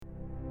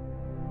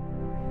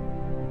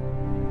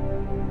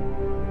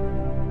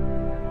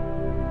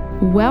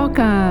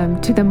Welcome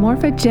to the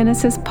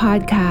Morphogenesis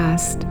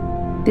Podcast.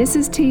 This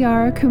is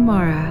Tiara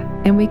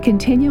Kumara, and we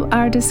continue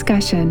our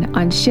discussion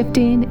on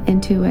shifting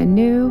into a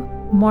new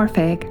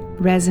morphic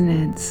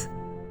resonance.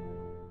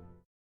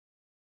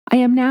 I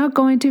am now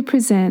going to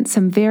present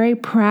some very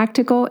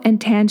practical and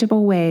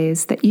tangible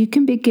ways that you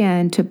can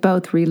begin to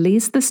both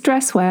release the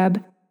stress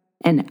web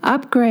and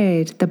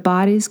upgrade the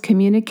body's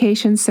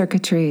communication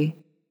circuitry,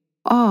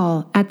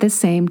 all at the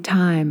same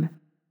time.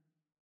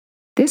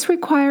 This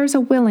requires a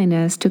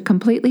willingness to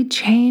completely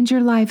change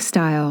your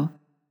lifestyle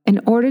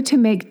in order to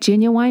make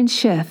genuine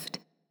shift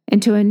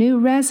into a new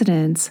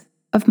resonance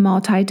of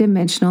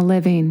multidimensional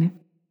living.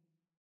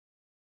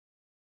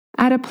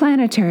 At a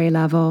planetary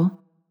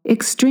level,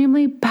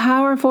 extremely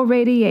powerful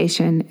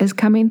radiation is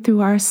coming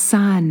through our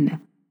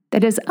sun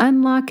that is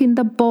unlocking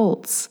the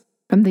bolts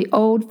from the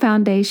old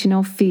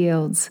foundational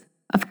fields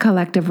of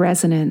collective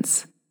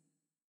resonance.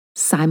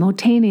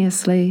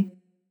 Simultaneously,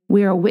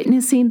 we are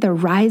witnessing the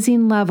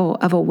rising level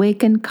of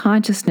awakened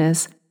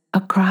consciousness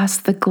across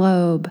the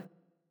globe.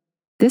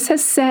 This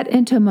has set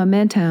into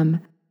momentum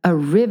a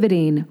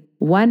riveting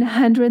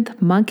 100th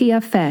monkey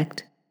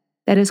effect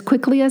that is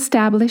quickly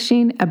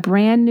establishing a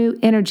brand new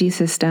energy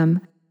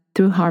system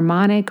through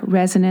harmonic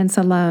resonance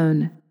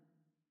alone.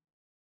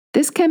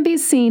 This can be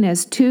seen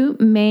as two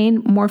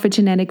main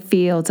morphogenetic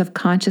fields of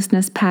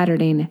consciousness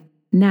patterning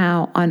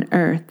now on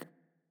Earth.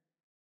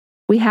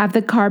 We have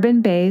the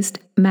carbon-based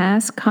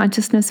mass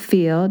consciousness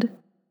field,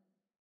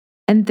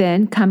 and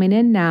then coming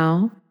in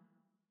now,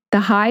 the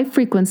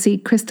high-frequency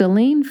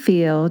crystalline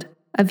field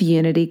of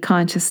unity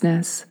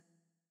consciousness.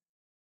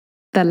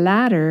 The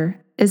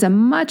latter is a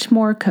much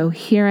more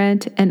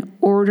coherent and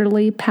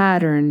orderly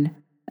pattern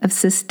of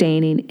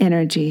sustaining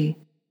energy.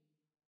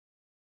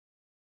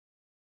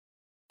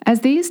 As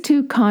these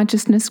two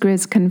consciousness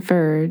grids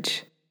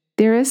converge,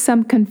 there is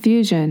some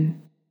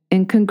confusion,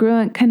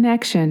 incongruent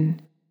connection,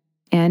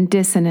 and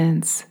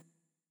dissonance,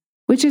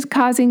 which is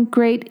causing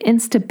great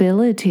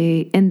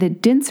instability in the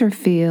denser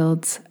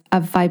fields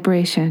of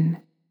vibration.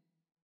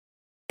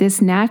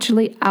 This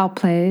naturally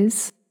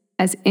outplays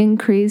as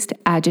increased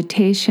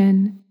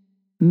agitation,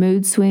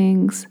 mood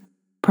swings,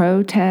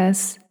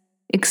 protests,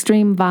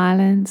 extreme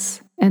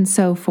violence, and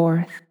so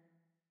forth.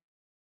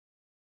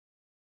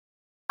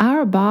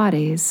 Our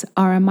bodies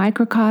are a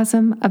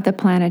microcosm of the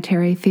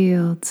planetary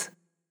fields,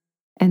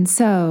 and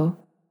so,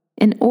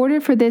 in order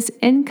for this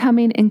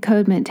incoming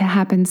encodement to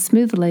happen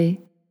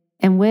smoothly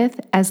and with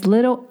as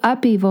little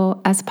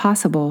upheaval as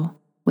possible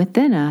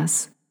within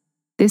us,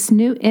 this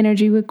new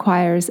energy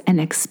requires an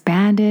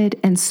expanded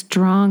and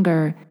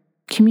stronger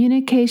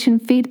communication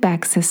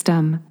feedback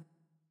system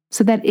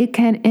so that it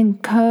can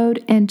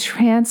encode and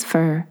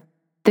transfer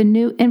the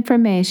new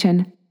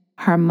information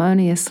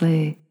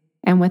harmoniously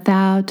and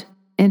without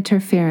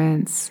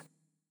interference.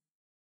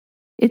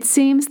 It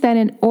seems that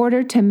in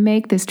order to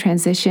make this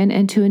transition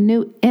into a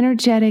new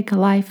energetic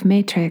life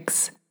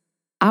matrix,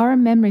 our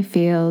memory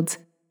fields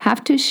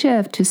have to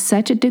shift to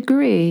such a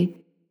degree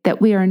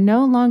that we are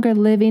no longer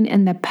living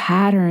in the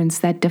patterns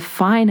that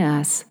define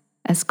us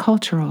as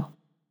cultural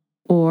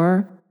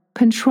or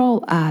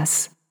control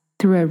us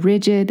through a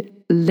rigid,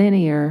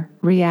 linear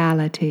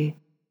reality.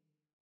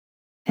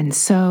 And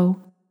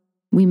so,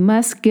 we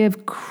must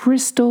give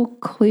crystal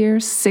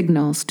clear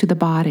signals to the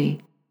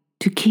body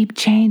to keep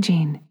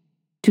changing,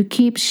 to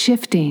keep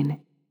shifting,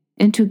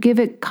 and to give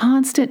it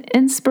constant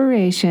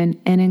inspiration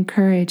and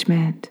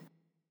encouragement.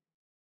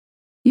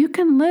 You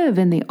can live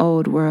in the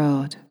old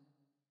world.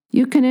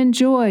 You can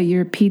enjoy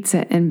your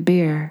pizza and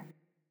beer.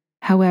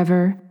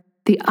 However,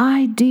 the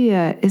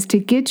idea is to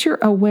get your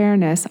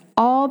awareness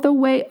all the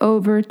way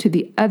over to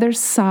the other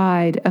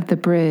side of the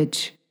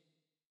bridge.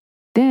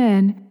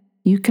 Then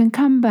you can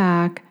come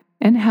back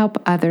and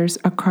help others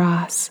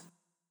across.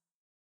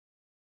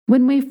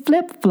 When we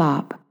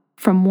flip-flop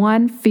from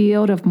one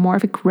field of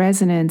morphic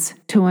resonance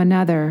to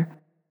another,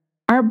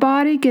 our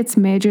body gets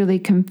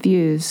majorly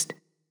confused,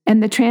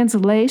 and the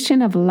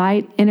translation of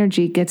light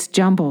energy gets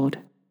jumbled.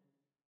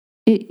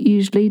 It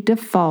usually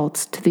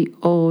defaults to the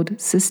old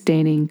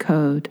sustaining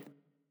code.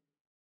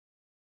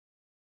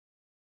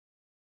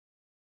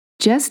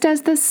 Just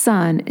as the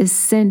sun is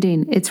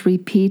sending its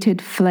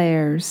repeated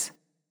flares,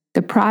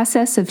 the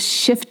process of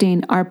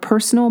shifting our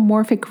personal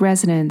morphic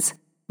resonance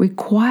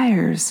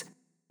requires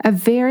a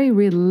very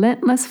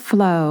relentless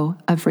flow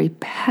of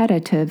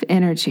repetitive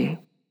energy.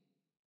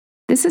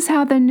 This is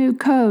how the new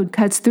code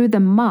cuts through the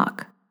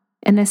muck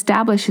and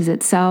establishes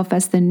itself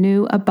as the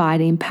new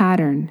abiding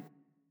pattern.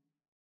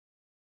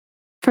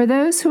 For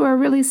those who are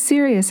really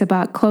serious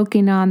about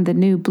cloaking on the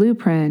new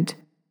blueprint,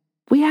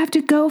 we have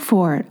to go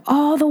for it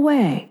all the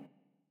way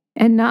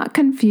and not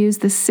confuse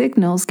the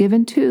signals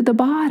given to the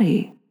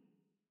body.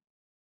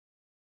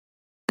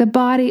 The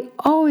body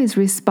always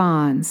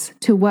responds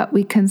to what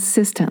we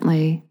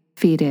consistently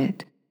feed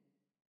it.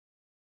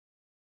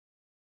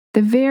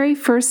 The very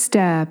first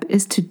step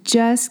is to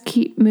just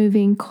keep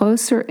moving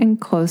closer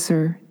and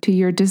closer to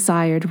your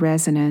desired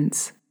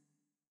resonance.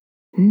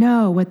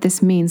 Know what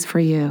this means for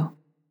you.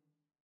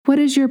 What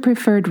is your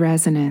preferred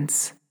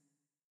resonance?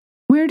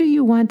 Where do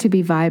you want to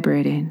be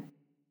vibrating?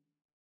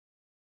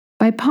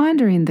 By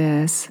pondering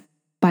this,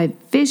 by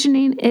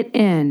visioning it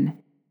in,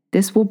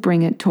 this will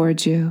bring it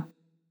towards you.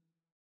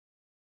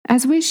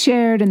 As we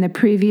shared in the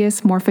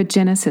previous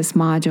Morphogenesis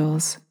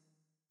modules,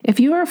 if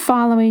you are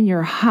following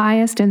your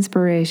highest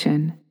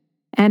inspiration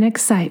and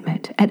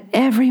excitement at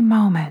every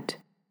moment,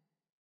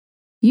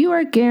 you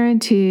are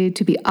guaranteed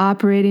to be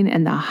operating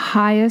in the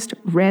highest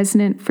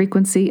resonant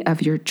frequency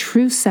of your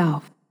true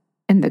self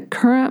in the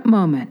current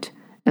moment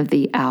of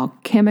the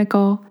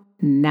alchemical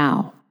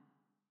now.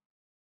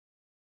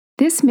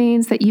 This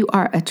means that you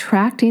are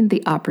attracting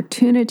the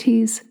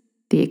opportunities,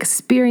 the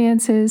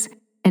experiences,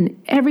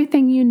 and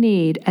everything you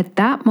need at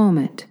that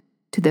moment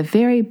to the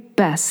very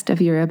best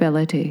of your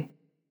ability.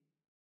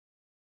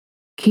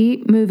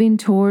 Keep moving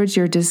towards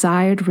your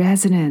desired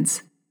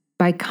resonance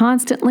by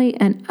constantly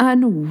and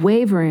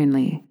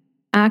unwaveringly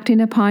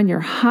acting upon your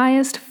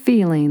highest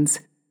feelings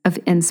of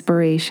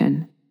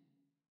inspiration.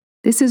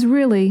 This is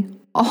really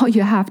all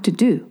you have to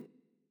do.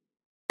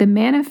 The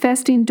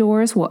manifesting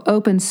doors will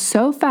open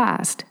so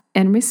fast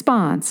in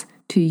response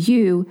to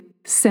you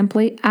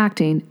simply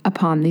acting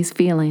upon these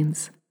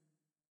feelings.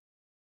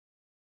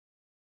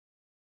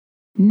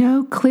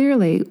 Know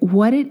clearly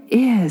what it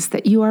is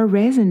that you are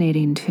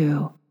resonating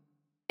to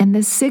and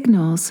the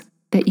signals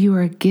that you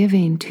are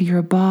giving to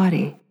your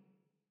body.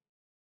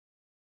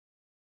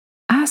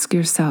 Ask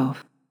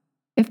yourself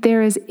if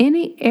there is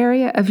any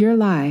area of your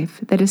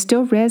life that is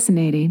still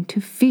resonating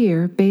to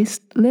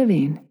fear-based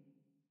living.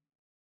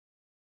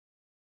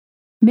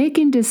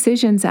 Making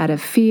decisions out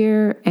of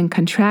fear and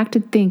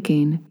contracted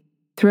thinking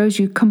throws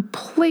you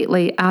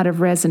completely out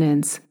of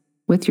resonance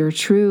with your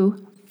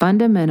true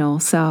fundamental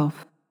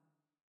self.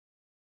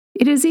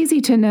 It is easy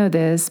to know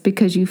this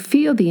because you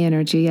feel the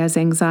energy as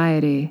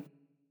anxiety,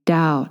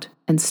 doubt,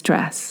 and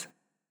stress.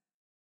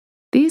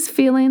 These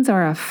feelings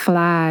are a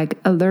flag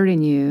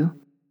alerting you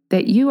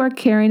that you are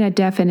carrying a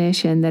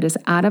definition that is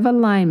out of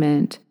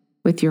alignment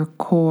with your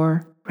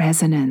core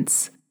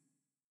resonance.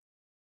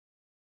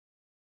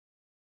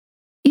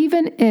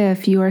 Even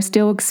if you are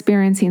still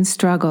experiencing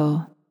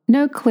struggle,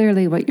 know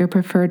clearly what your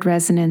preferred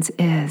resonance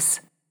is.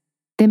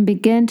 Then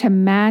begin to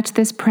match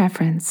this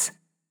preference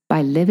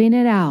by living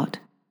it out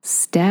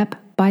step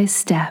by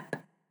step,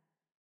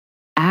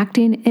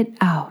 acting it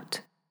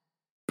out.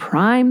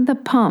 Prime the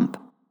pump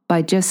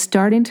by just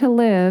starting to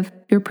live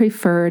your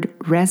preferred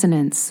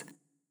resonance.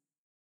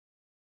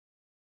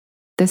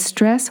 The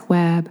stress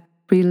web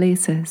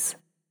releases.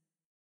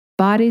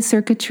 Body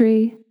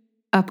circuitry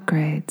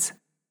upgrades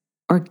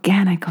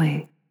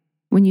organically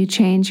when you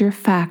change your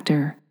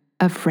factor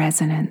of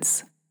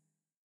resonance.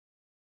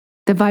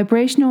 The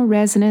vibrational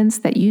resonance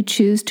that you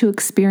choose to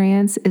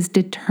experience is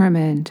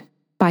determined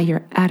by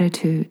your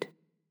attitude.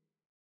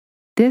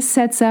 This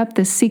sets up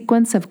the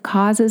sequence of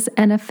causes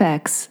and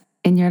effects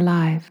in your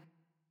life.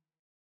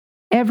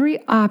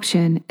 Every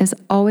option is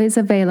always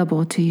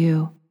available to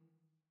you.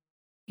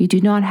 You do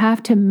not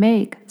have to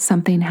make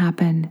something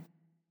happen.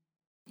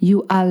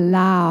 You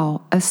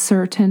allow a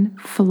certain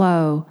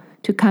flow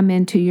to come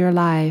into your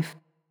life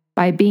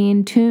by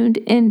being tuned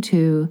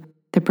into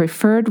the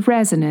preferred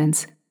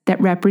resonance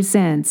that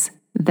represents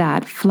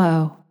that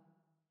flow.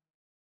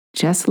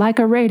 Just like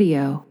a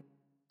radio,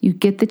 you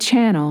get the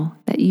channel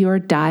that you are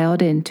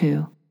dialed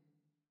into.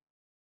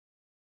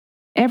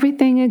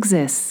 Everything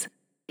exists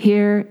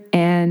here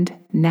and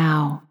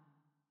now.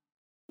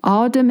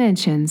 All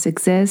dimensions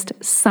exist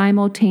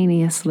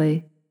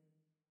simultaneously.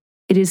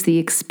 It is the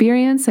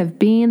experience of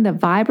being the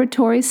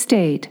vibratory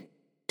state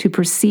to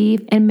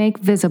perceive and make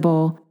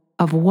visible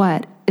of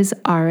what is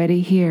already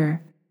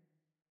here.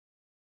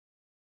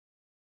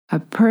 A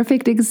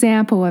perfect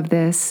example of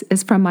this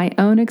is from my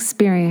own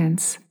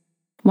experience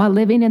while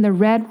living in the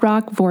red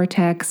rock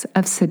vortex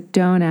of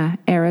Sedona,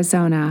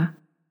 Arizona.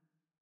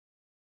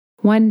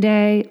 One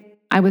day,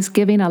 I was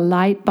giving a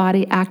light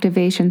body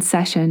activation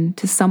session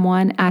to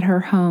someone at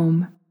her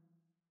home.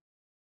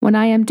 When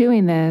I am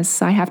doing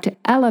this, I have to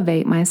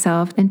elevate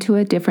myself into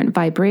a different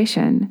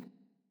vibration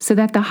so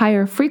that the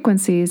higher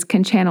frequencies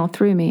can channel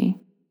through me.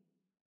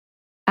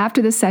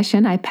 After the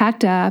session, I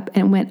packed up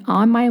and went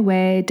on my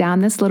way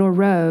down this little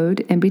road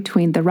in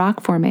between the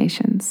rock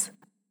formations.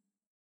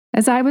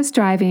 As I was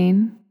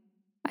driving,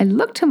 I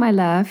looked to my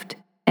left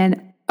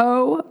and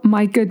oh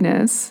my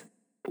goodness,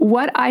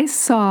 what I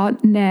saw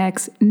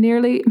next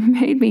nearly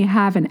made me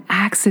have an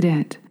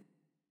accident.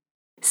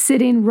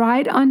 Sitting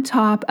right on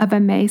top of a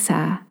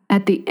mesa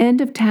at the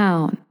end of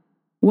town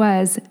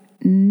was,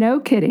 no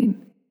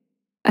kidding,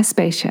 a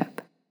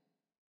spaceship.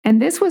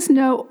 And this was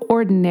no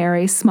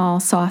ordinary small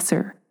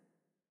saucer.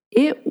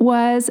 It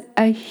was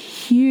a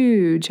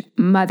huge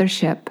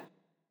mothership,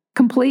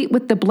 complete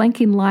with the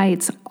blinking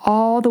lights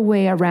all the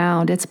way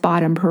around its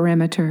bottom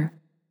perimeter.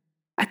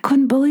 I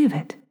couldn't believe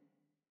it.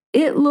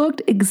 It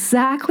looked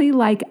exactly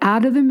like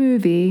out of the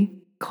movie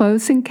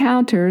Close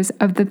Encounters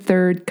of the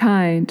Third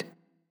Kind.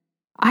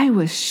 I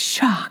was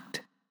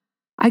shocked.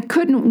 I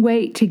couldn't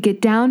wait to get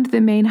down to the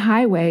main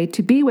highway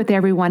to be with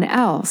everyone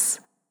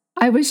else.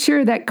 I was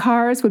sure that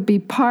cars would be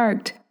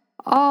parked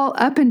all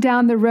up and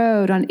down the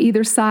road on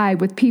either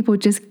side with people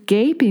just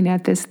gaping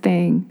at this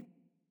thing.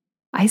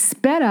 I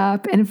sped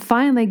up and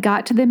finally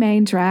got to the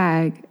main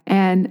drag,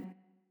 and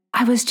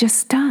I was just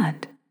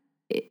stunned.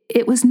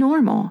 It was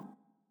normal.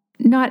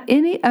 Not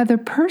any other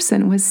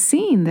person was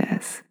seeing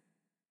this.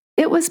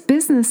 It was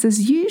business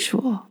as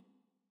usual.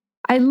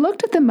 I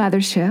looked at the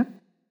mothership,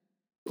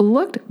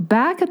 looked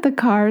back at the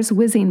cars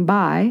whizzing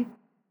by,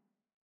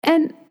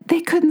 and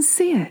they couldn't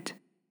see it.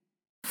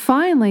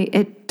 Finally,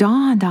 it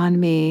dawned on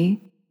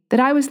me that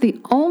I was the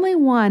only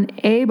one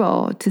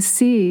able to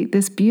see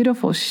this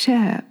beautiful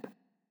ship.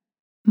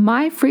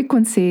 My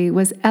frequency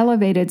was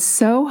elevated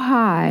so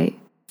high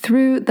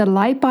through the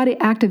light body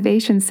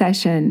activation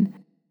session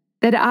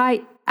that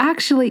I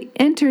actually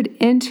entered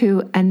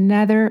into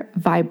another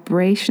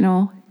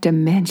vibrational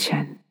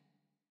dimension.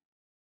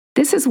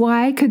 This is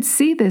why I could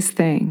see this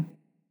thing.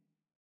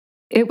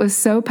 It was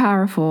so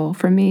powerful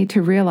for me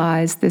to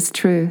realize this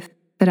truth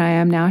that I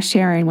am now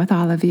sharing with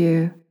all of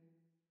you.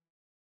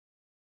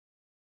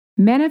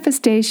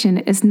 Manifestation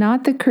is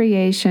not the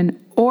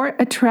creation or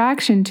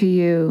attraction to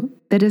you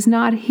that is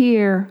not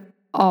here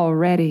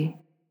already.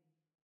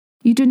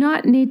 You do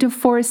not need to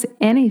force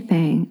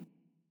anything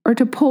or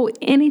to pull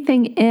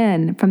anything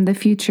in from the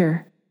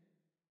future.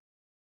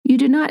 You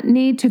do not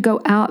need to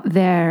go out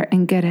there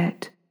and get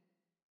it.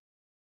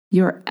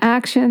 Your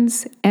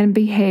actions and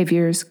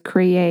behaviors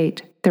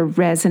create the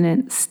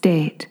resonant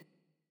state.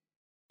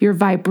 Your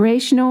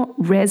vibrational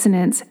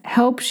resonance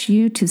helps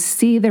you to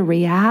see the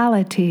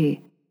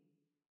reality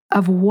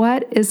of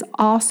what is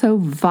also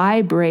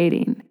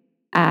vibrating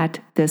at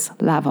this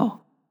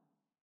level.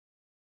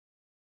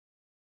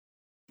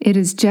 It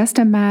is just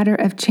a matter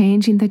of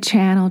changing the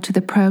channel to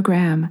the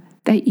program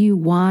that you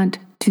want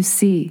to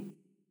see.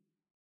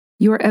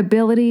 Your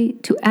ability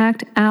to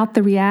act out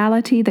the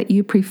reality that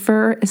you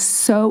prefer is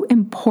so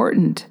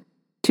important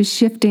to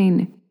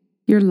shifting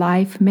your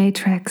life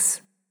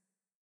matrix.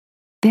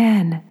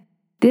 Then,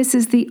 this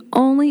is the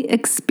only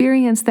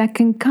experience that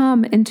can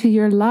come into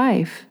your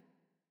life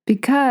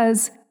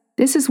because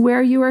this is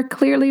where you are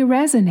clearly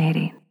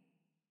resonating.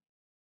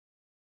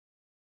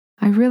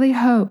 I really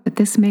hope that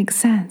this makes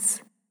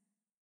sense.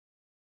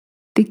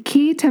 The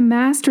key to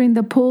mastering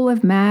the pool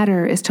of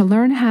matter is to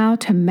learn how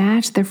to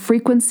match the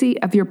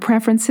frequency of your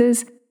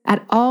preferences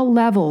at all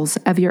levels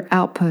of your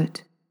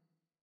output.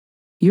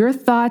 Your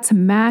thoughts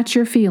match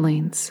your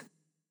feelings,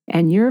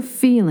 and your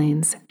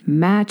feelings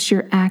match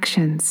your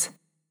actions.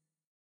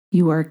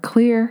 You are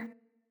clear,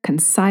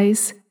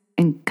 concise,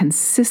 and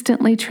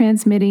consistently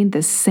transmitting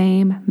the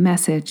same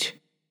message.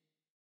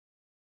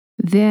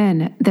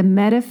 Then the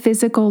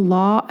metaphysical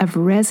law of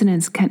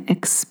resonance can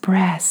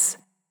express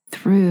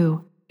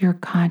through your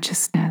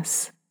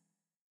consciousness.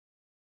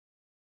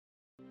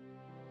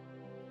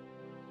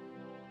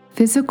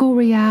 Physical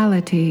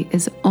reality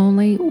is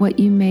only what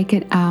you make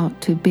it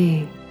out to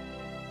be.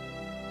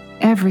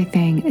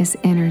 Everything is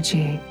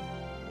energy.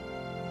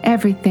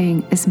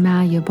 Everything is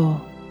malleable.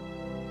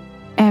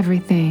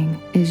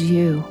 Everything is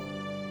you.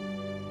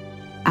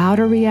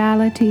 Outer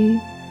reality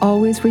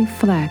always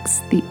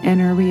reflects the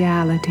inner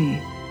reality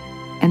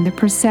and the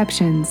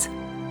perceptions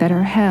that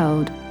are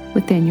held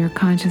within your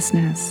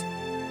consciousness.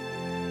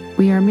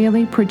 We are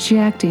merely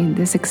projecting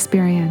this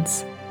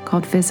experience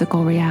called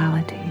physical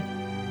reality.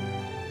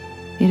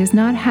 It is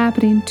not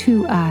happening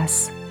to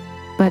us,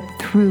 but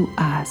through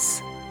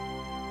us.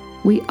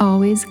 We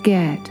always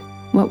get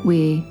what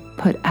we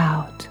put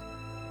out.